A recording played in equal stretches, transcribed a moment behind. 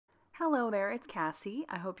Hello there, it's Cassie.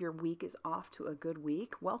 I hope your week is off to a good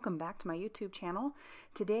week. Welcome back to my YouTube channel.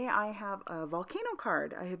 Today I have a Volcano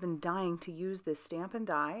card. I have been dying to use this stamp and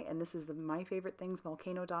die, and this is My Favorite Things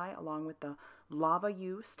Volcano die along with the Lava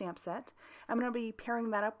U stamp set. I'm going to be pairing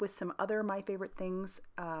that up with some other My Favorite Things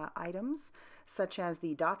items, such as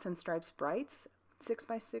the Dots and Stripes Brights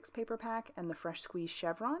 6x6 paper pack and the Fresh Squeeze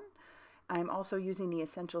Chevron. I'm also using the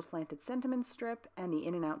Essential Slanted Sentiment strip and the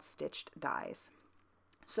In and Out Stitched dies.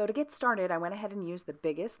 So to get started, I went ahead and used the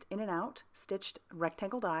biggest In and Out stitched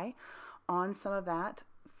rectangle die on some of that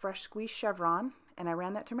Fresh Squeeze Chevron, and I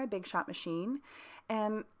ran that through my Big Shot machine.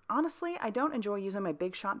 And honestly, I don't enjoy using my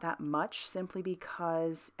Big Shot that much simply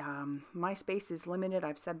because my space is limited.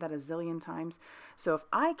 I've said that a zillion times. So if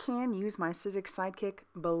I can use my Sizzix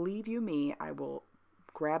Sidekick, believe you me, I will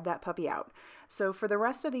grab that puppy out. So for the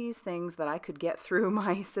rest of these things that I could get through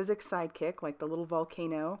my Sizzix Sidekick, like the little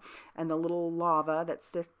Volcano and the little lava that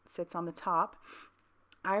sits on the top,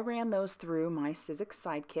 I ran those through my Sizzix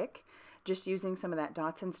Sidekick, just using some of that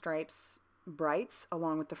Dots and Stripes Brights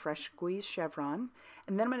along with the Fresh Squeeze Chevron.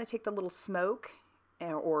 And then I'm going to take the little smoke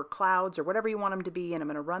or clouds or whatever you want them to be, and I'm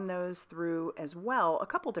going to run those through as well a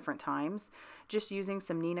couple different times, just using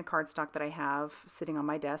some Nina cardstock that I have sitting on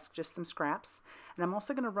my desk, just some scraps. And I'm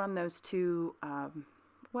also going to run those to,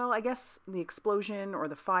 well, I guess the explosion or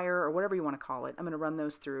the fire or whatever you want to call it, I'm going to run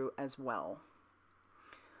those through as well.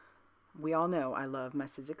 We all know I love my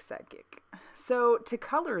Sizzix Sidekick. So to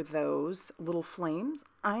color those little flames,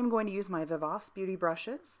 I'm going to use my Vivos Beauty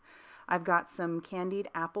brushes. I've got some Candied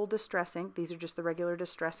Apple Distress ink. These are just the regular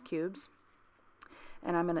distress cubes.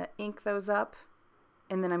 And I'm going to ink those up,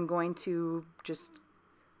 and then I'm going to just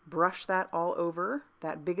brush that all over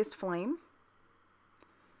that biggest flame.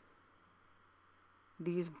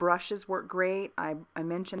 These brushes work great. I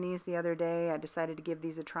mentioned these the other day. I decided to give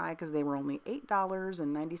these a try because they were only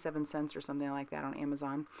 $8.97 or something like that on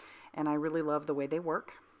Amazon. And I really love the way they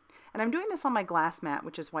work. And I'm doing this on my glass mat,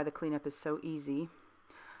 which is why the cleanup is so easy.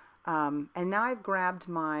 And now I've grabbed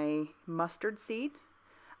my mustard seed.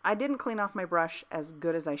 I didn't clean off my brush as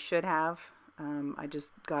good as I should have. I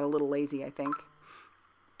just got a little lazy, I think.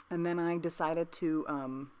 And then I decided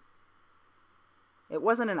to, it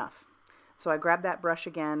wasn't enough. So I grabbed that brush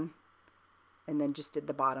again and then just did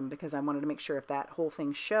the bottom because I wanted to make sure if that whole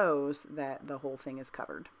thing shows that the whole thing is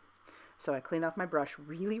covered. So I cleaned off my brush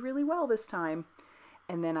really, really well this time.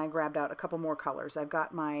 And then I grabbed out a couple more colors. I've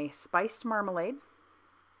got my Spiced Marmalade.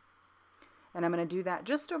 And I'm going to do that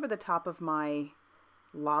just over the top of my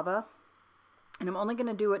lava. And I'm only going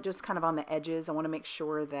to do it just kind of on the edges. I want to make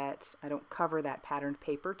sure that I don't cover that patterned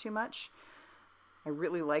paper too much. I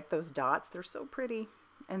really like those dots. They're so pretty.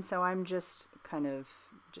 And so I'm just kind of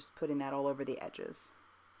just putting that all over the edges.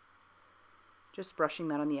 Just brushing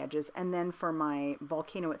that on the edges. And then for my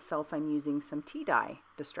Volcano itself, I'm using some tea dye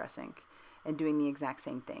distress ink and doing the exact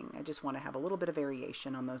same thing. I just want to have a little bit of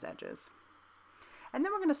variation on those edges. And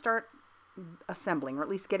then we're going to start assembling, or at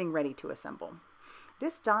least getting ready to assemble.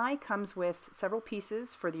 This die comes with several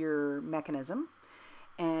pieces for your mechanism,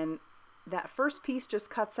 and that first piece just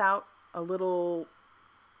cuts out a long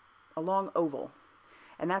oval,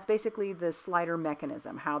 and that's basically the slider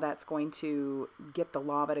mechanism, how that's going to get the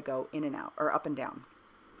lava to go in and out, or up and down.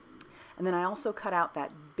 And then I also cut out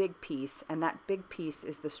that big piece, and that big piece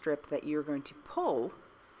is the strip that you're going to pull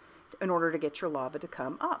in order to get your lava to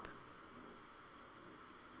come up.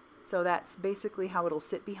 So that's basically how it'll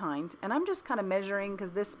sit behind. And I'm just kind of measuring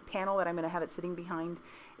because this panel that I'm going to have it sitting behind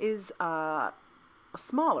is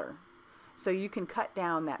smaller. So you can cut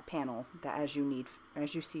down that panel as you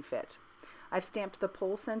see fit. I've stamped the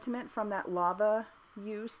pull sentiment from that Lava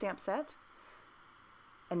U stamp set.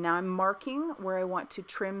 And now I'm marking where I want to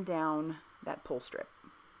trim down that pull strip.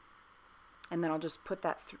 And then I'll just put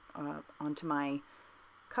that onto my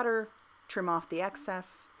cutter, trim off the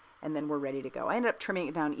excess, and then we're ready to go. I ended up trimming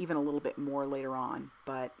it down even a little bit more later on,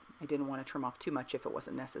 but I didn't want to trim off too much if it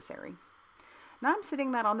wasn't necessary. Now I'm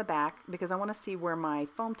sitting that on the back because I want to see where my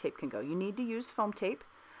foam tape can go. You need to use foam tape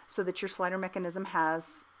so that your slider mechanism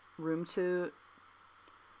has room to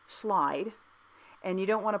slide, and you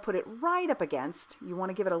don't want to put it right up against. You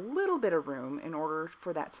want to give it a little bit of room in order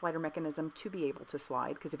for that slider mechanism to be able to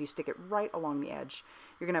slide, because if you stick it right along the edge,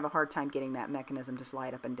 you're going to have a hard time getting that mechanism to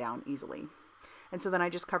slide up and down easily. And so then I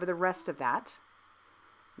just cover the rest of that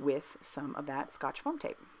with some of that Scotch foam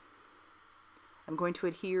tape. I'm going to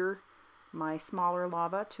adhere my smaller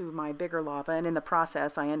lava to my bigger lava, and in the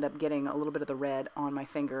process I end up getting a little bit of the red on my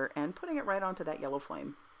finger and putting it right onto that yellow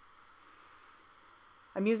flame.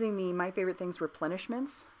 I'm using the My Favorite Things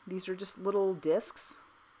replenishments. These are just little discs,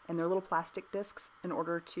 and they're little plastic discs in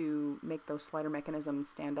order to make those slider mechanisms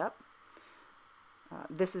stand up.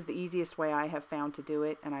 This is the easiest way I have found to do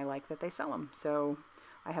it, and I like that they sell them. So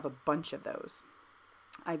I have a bunch of those.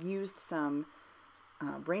 I've used some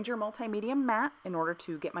Ranger Multimedia Matte in order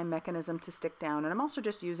to get my mechanism to stick down, and I'm also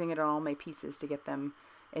just using it on all my pieces to get them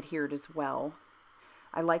adhered as well.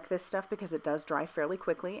 I like this stuff because it does dry fairly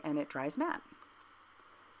quickly and it dries matte.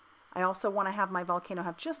 I also want to have my Volcano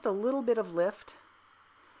have just a little bit of lift,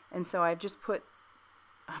 and so I've just put,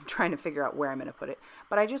 I'm trying to figure out where I'm going to put it,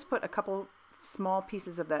 but I just put a couple small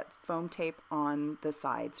pieces of that foam tape on the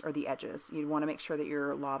sides or the edges. You want to make sure that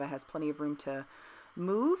your lava has plenty of room to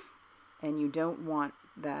move, and you don't want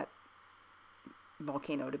that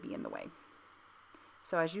Volcano to be in the way.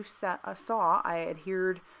 So as you saw, I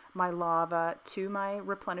adhered my lava to my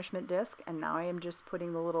replenishment disc, and now I am just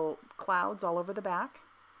putting the little clouds all over the back.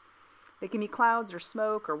 They can be clouds or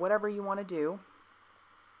smoke or whatever you want to do.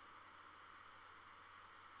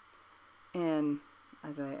 And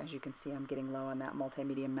as you can see, I'm getting low on that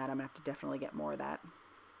multimedia matte. I'm going to have to definitely get more of that.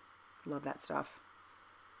 Love that stuff.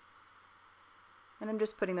 And I'm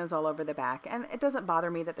just putting those all over the back. And it doesn't bother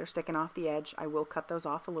me that they're sticking off the edge. I will cut those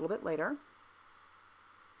off a little bit later.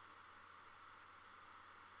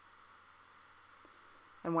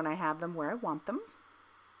 And when I have them where I want them,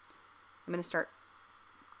 I'm going to start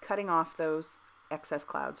cutting off those excess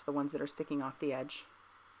clouds, the ones that are sticking off the edge.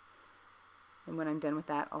 And when I'm done with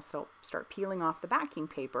that, I'll still start peeling off the backing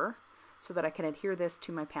paper so that I can adhere this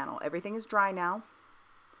to my panel. Everything is dry now.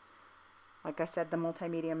 Like I said, the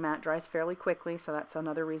multimedia matte dries fairly quickly, so that's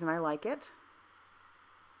another reason I like it.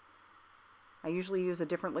 I usually use a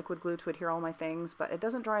different liquid glue to adhere all my things, but it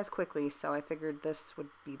doesn't dry as quickly, so I figured this would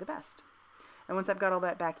be the best. And once I've got all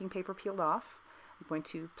that backing paper peeled off, I'm going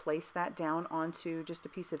to place that down onto just a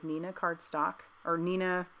piece of Neenah cardstock, or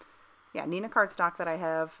Neenah cardstock that I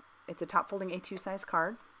have. It's a top folding A2 size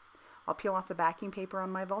card. I'll peel off the backing paper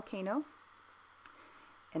on my Volcano,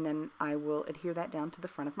 and then I will adhere that down to the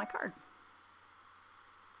front of my card.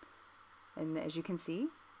 And as you can see,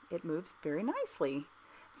 it moves very nicely.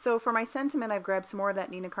 So for my sentiment, I've grabbed some more of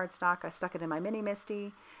that Neenah cardstock. I stuck it in my Mini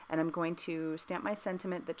Misty, and I'm going to stamp my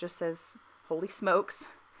sentiment that just says, "Holy smokes,"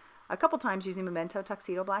 a couple times using Memento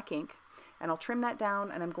Tuxedo black ink. And I'll trim that down,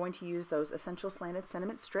 and I'm going to use those Essential Slanted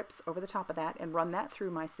Sentiment strips over the top of that and run that through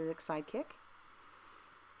my Sizzix Sidekick.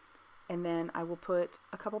 And then I will put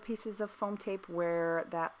a couple pieces of foam tape where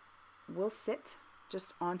that will sit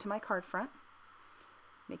just onto my card front,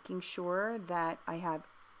 making sure that I have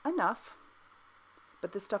enough,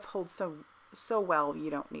 but this stuff holds so well you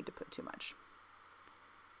don't need to put too much.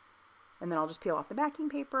 And then I'll just peel off the backing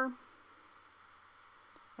paper,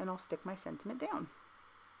 and I'll stick my sentiment down.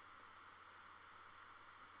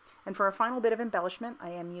 And for a final bit of embellishment,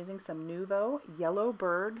 I am using some Nuvo Yellow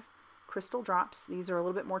Bird crystal drops. These are a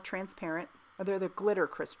little bit more transparent. They're the glitter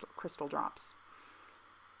crystal drops.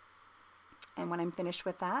 And when I'm finished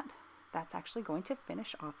with that, that's actually going to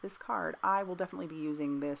finish off this card. I will definitely be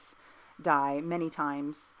using this die many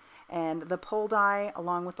times. And the pull die,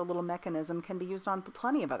 along with the little mechanism, can be used on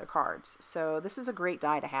plenty of other cards. So this is a great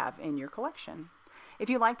die to have in your collection. If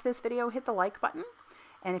you liked this video, hit the like button.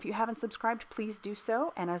 And if you haven't subscribed, please do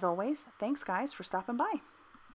so. And as always, thanks guys for stopping by.